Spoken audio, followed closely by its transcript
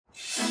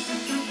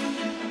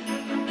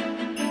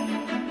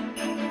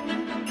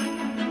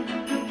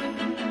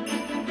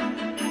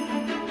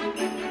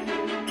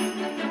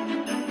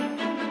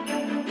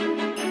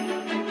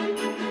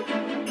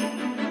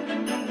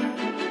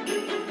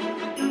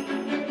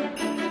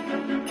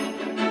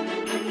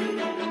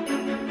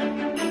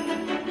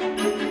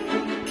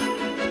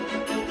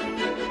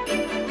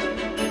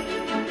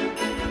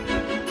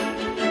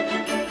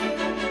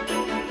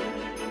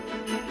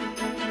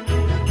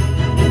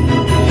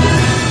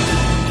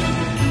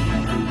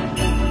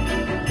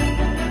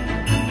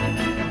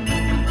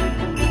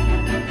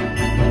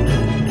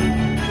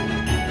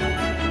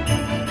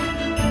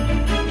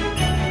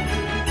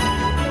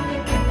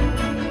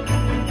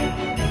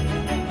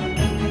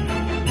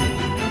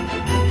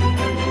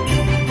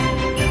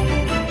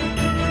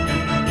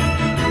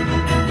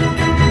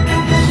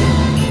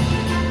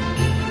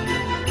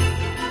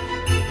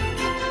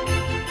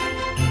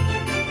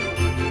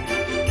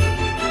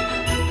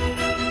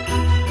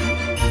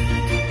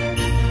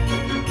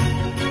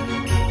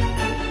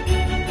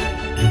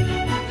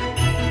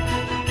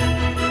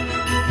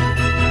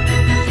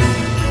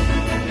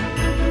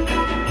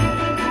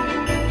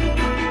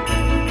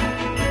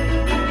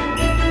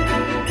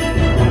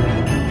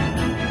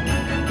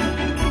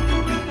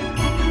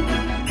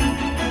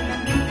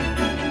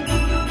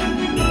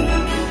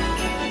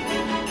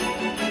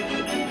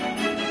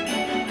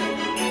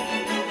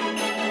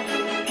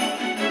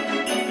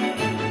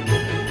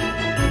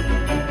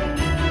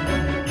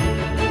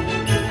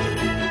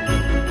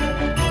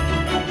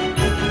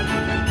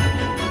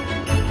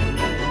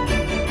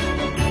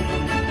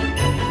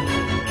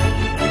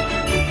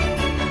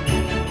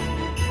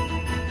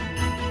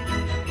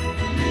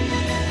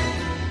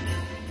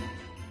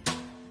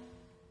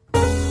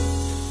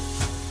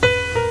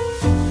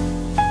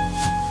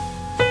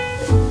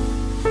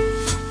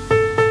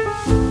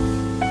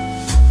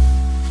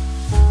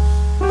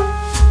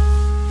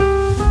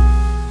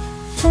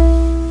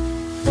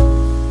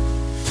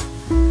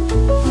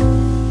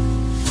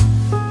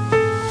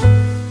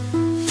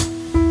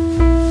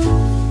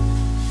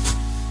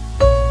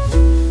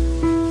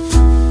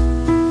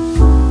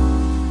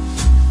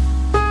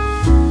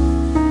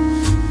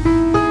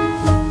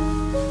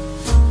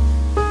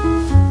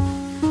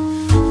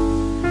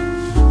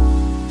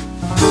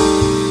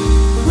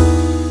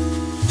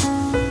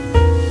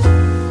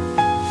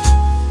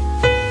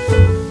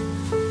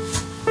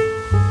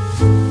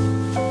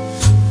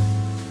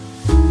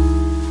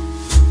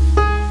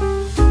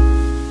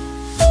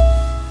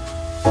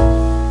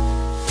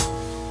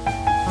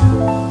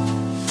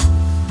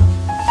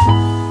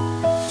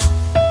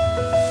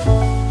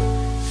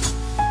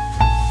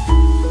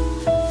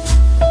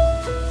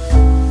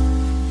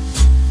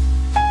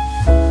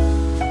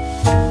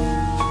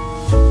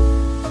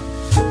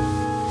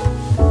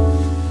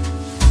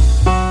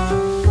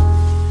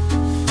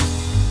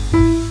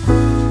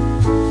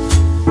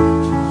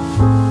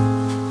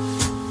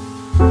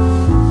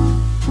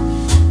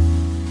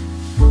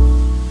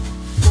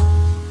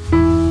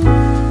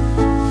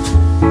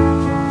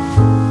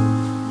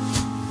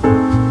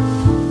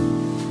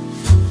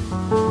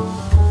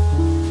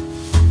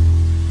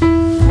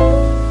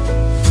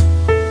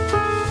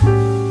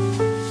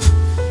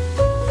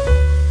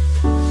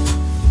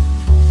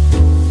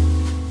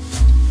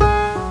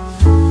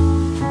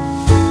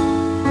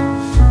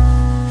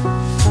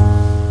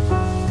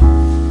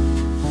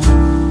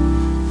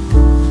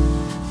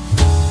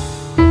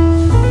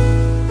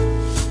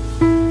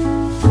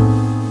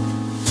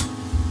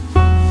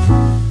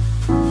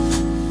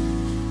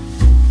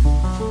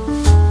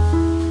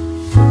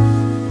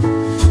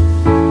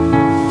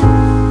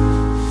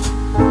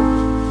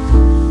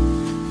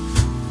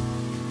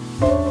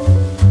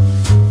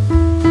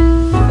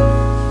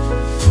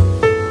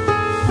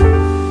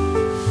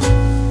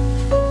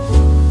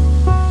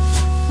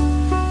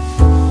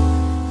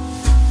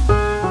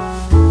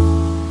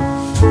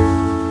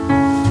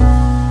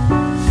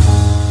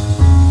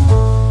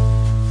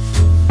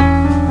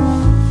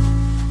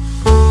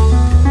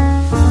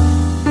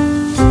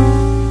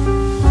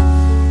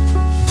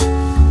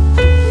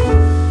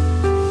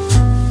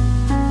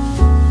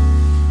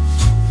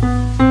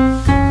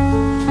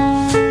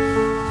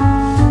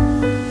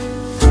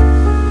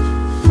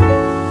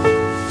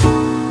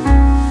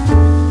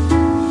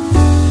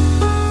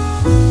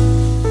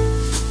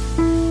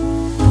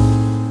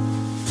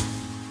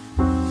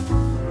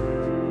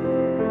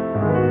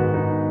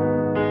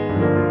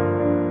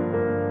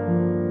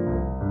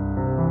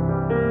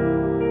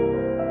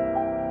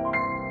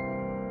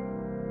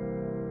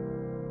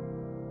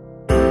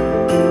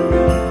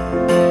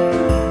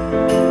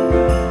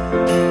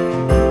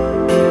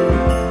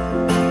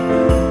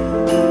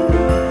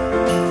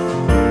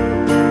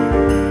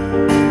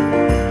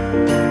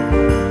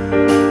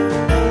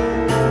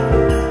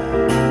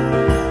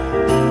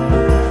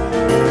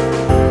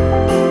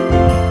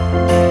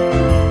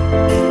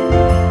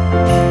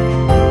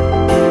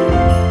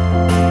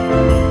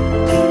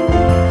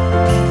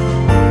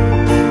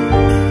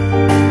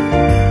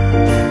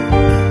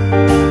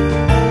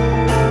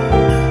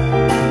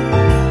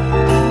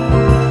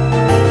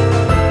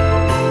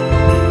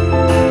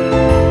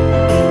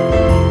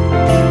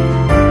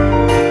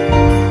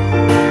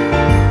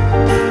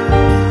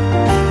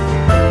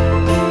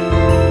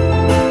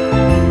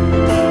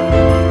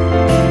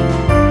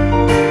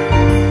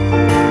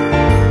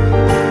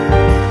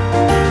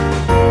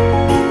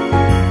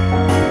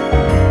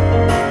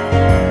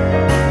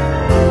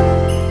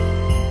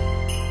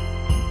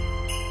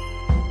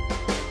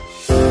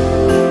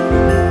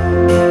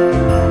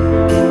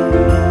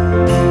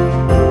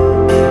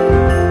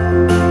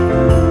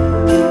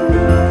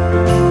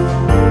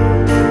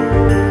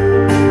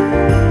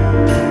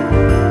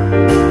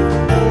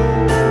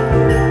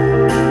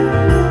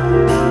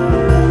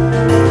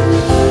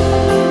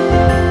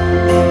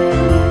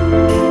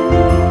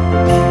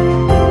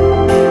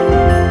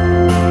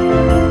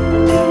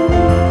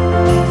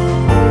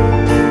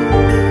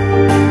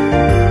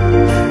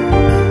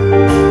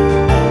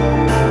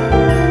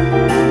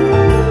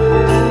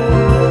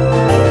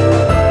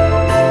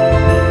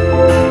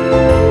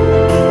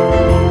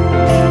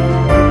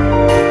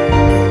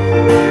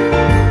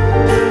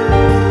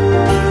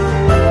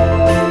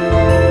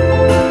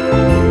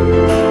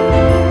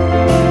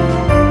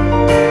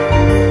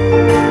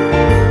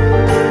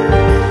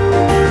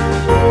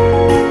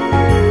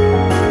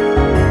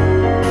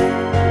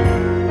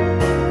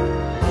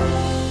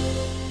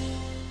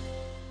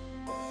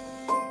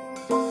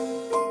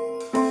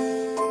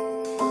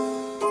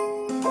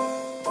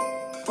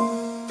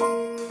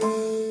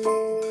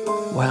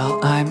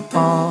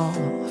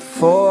all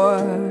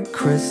for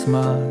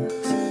Christmas,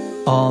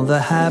 all the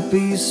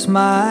happy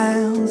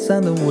smiles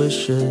and the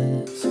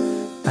wishes,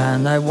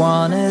 and I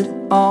want it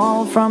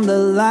all, from the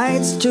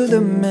lights to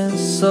the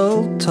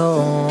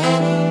mistletoe.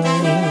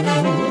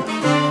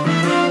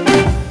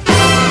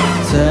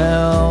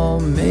 Tell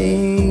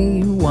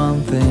me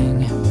one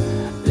thing,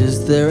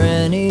 is there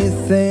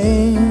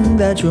anything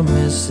that you're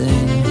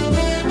missing?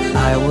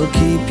 I will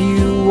keep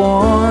you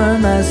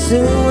warm as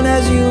soon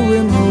as you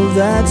remove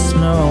that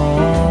snow.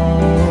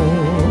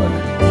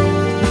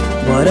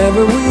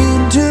 Whatever we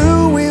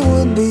do, we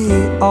will be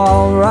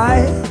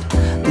alright.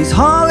 These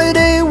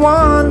holiday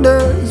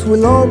wonders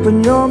will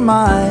open your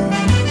mind.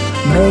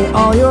 May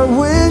all your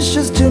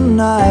wishes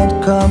tonight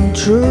come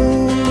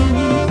true.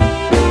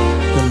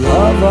 The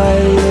love I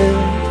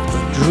lived,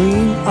 the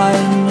dream I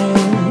knew.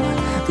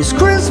 This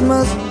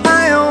Christmas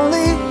I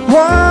only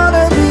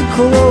wanna be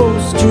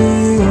close to you.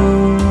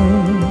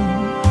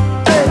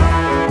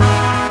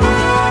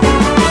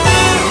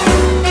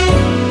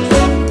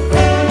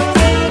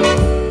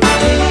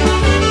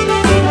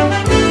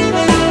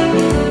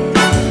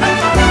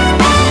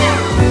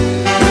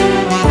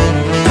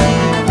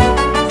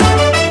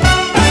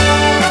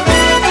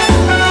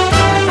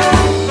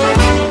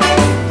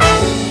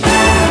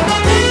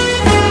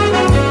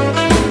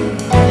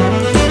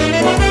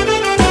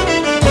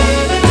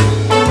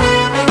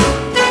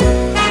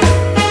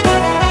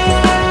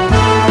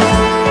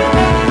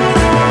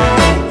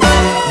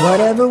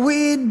 Whatever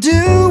we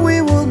do,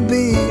 we will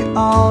be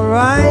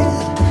alright.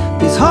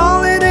 These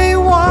holiday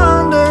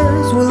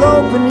wonders will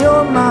open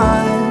your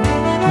mind.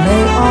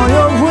 May all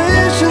your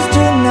wishes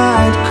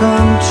tonight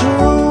come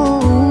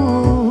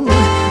true.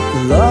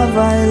 The love I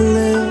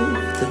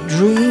lived, the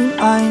dream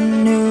I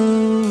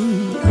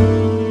knew.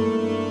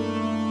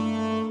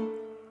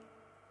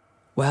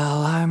 Well,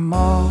 I'm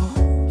all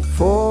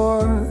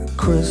for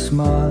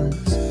Christmas.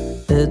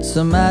 It's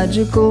a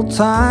magical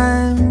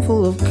time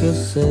full of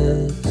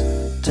kisses.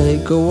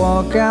 Take a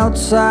walk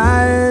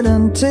outside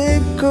and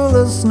tickle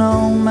the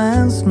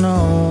snowman's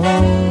nose.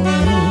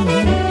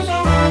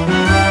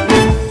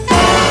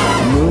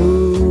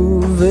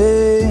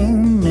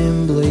 Moving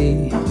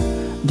nimbly,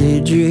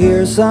 did you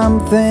hear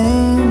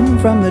something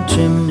from the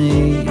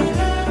chimney?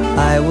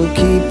 I will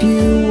keep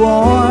you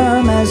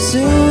warm as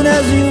soon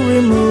as you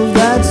remove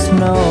that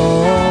snow.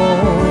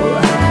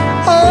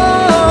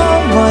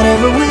 Oh,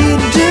 whatever we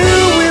do,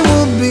 we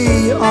will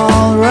be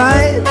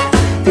alright.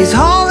 These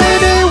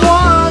holiday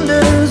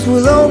wonders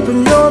will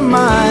open your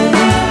mind.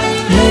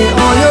 May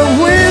all your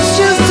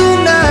wishes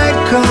tonight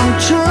come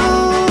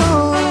true.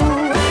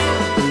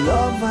 The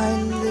love I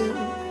live.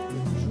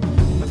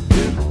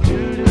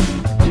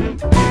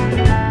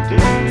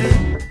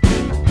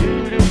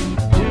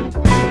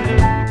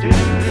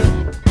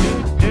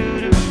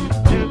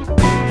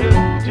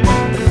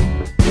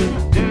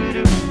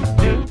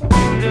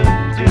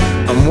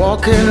 I'm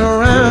walking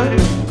around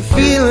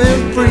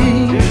feeling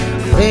free,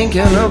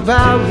 thinking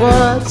about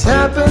what's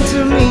happened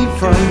to me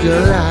from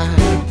July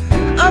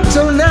up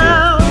till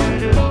now.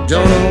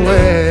 Don't know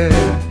where,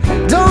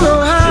 don't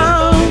know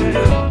how.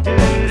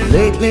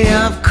 Lately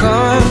I've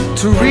come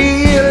to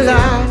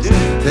realize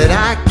that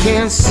I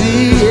can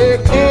see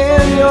it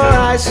in your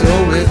eyes,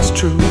 so it's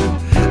true.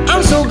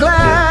 I'm so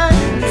glad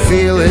you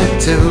feel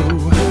it too.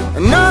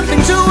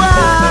 Nothing to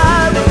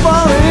hide, we're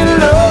falling in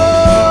love.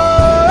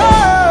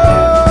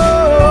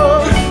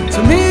 To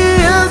me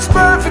it's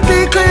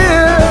perfectly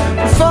clear,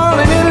 we're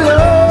falling in love.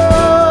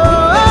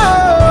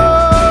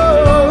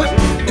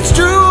 It's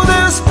true,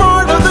 this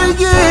part of the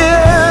year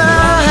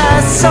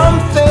has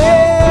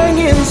something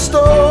in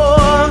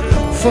store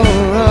for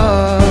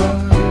us.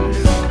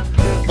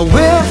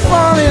 We're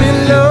falling in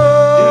love.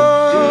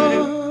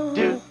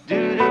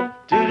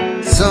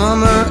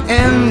 Summer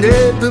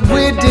ended, but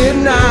we did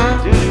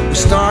not. We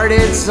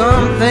started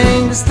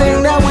something, this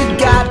thing that we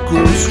got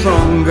grew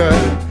stronger.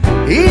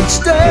 Each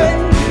day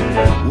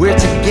we're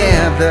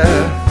together,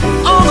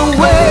 on the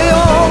way,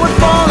 oh, we're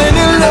falling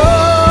in love.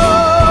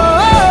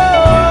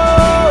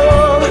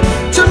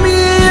 To me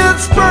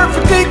it's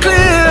perfectly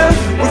clear,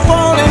 we're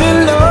falling in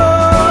love.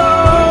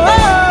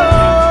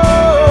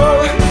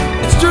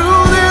 It's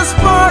true, this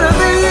part of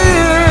the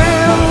year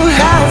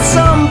has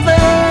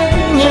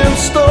something in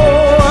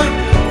store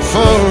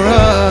for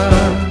us.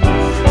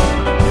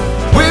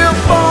 We're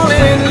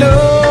falling in love.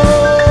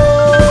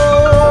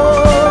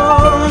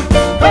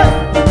 Hey!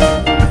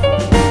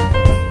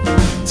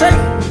 Take.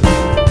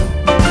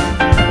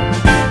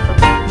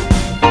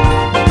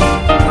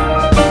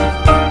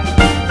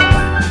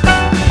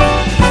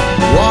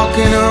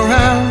 Walking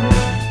around,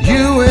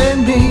 you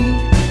and me,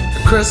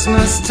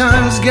 Christmas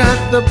time's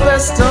got the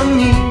best of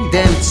me.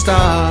 Then it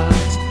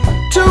starts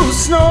to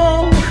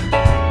snow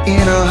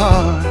in our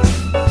hearts.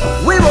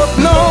 We both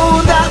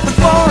know that we're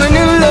falling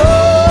in love.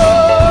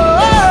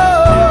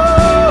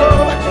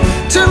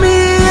 To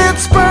me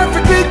it's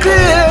perfectly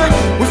clear,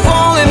 we're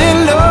falling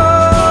in love.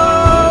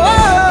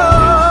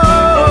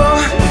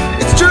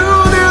 It's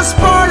true, this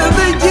part of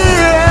the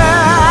year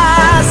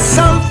has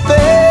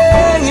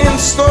something in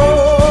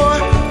store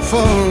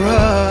for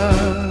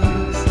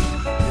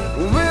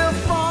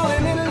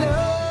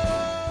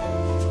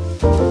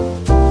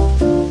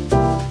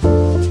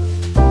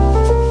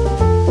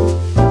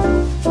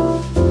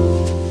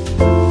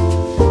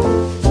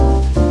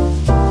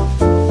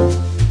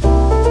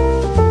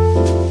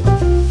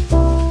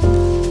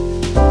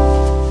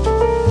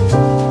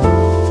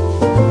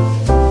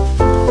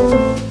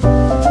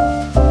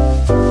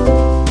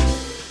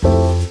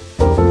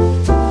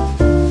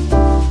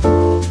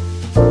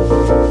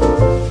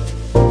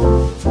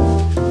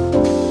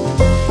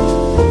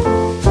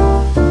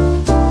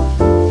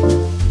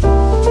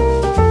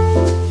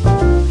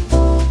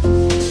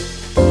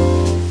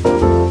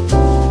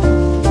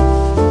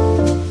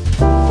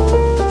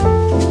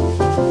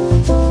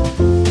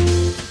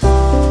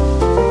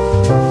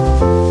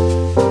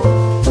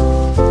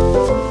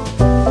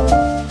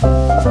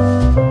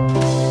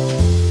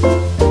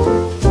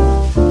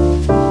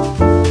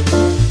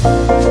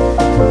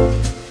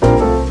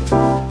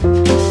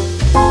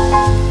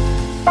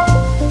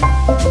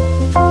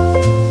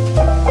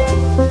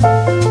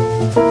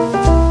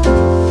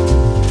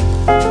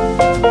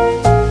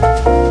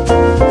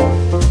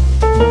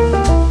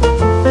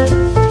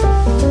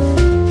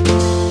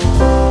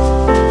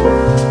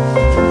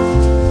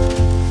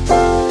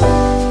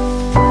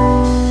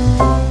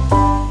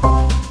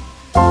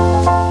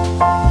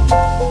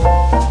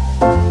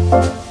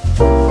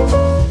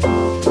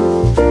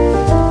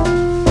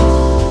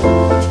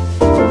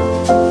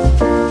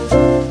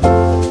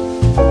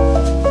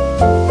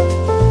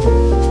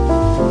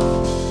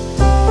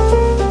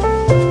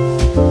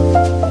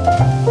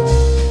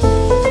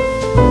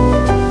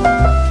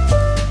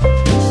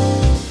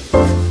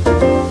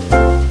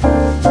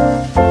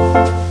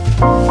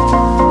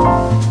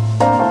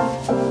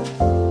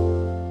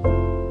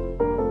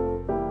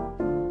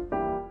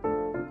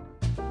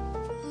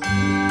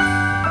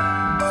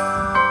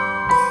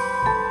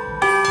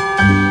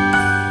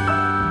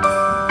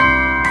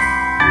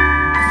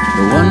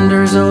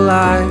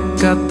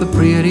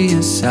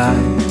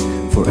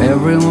for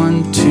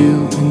everyone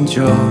to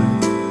enjoy.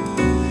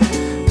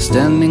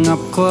 Standing up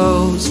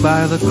close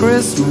by the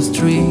Christmas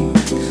tree,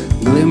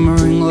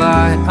 glimmering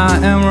light, I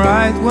am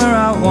right where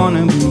I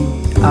wanna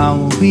be. I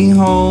will be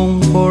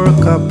home for a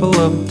couple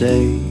of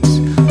days,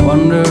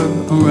 wander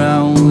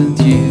around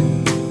with you.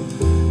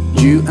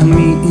 You and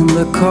me in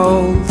the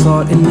cold,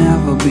 thought it'd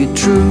never be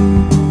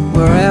true.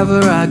 Wherever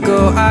I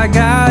go, I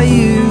got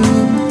you.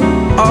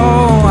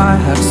 Oh, I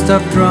have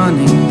stopped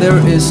running, there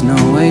is no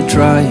way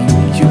trying.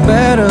 You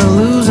better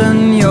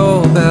loosen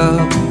your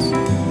belts.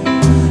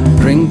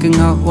 Drinking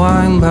hot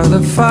wine by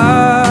the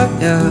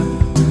fire,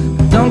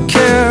 don't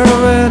care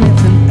of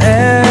anything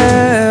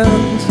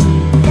else.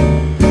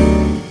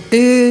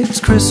 It's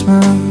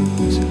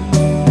Christmas,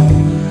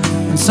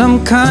 and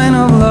some kind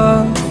of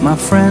love, my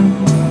friend.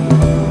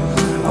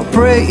 I'll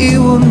pray it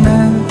will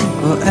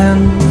never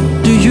end.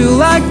 Do you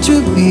like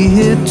to be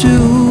here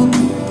too?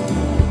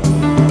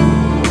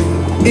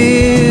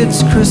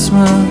 It's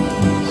Christmas,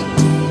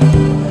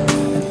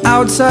 and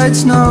outside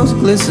snow's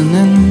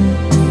glistening.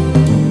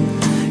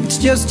 It's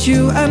just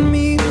you and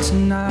me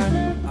tonight.